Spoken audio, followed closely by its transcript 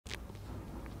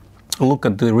look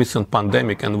at the recent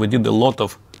pandemic, and we did a lot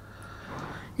of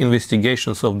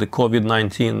investigations of the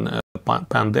COVID-19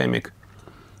 pandemic.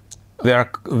 There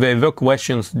were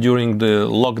questions during the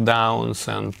lockdowns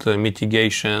and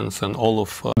mitigations and all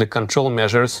of the control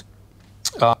measures.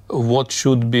 What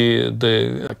should be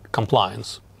the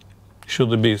compliance?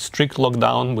 Should it be strict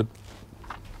lockdown with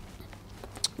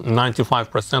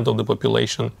 95% of the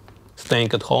population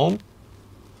staying at home?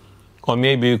 Or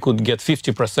maybe you could get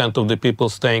 50% of the people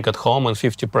staying at home and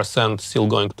 50% still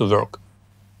going to work.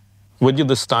 We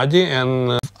did a study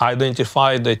and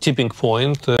identified the tipping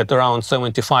point at around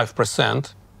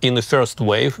 75% in the first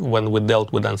wave when we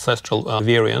dealt with ancestral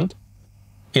variant.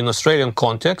 In Australian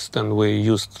context, and we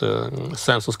used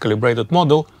census-calibrated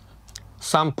model,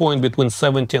 some point between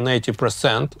 70 and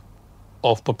 80%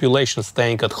 of population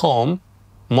staying at home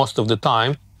most of the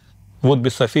time would be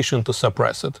sufficient to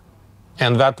suppress it.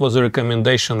 And that was a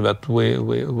recommendation that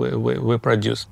we produced.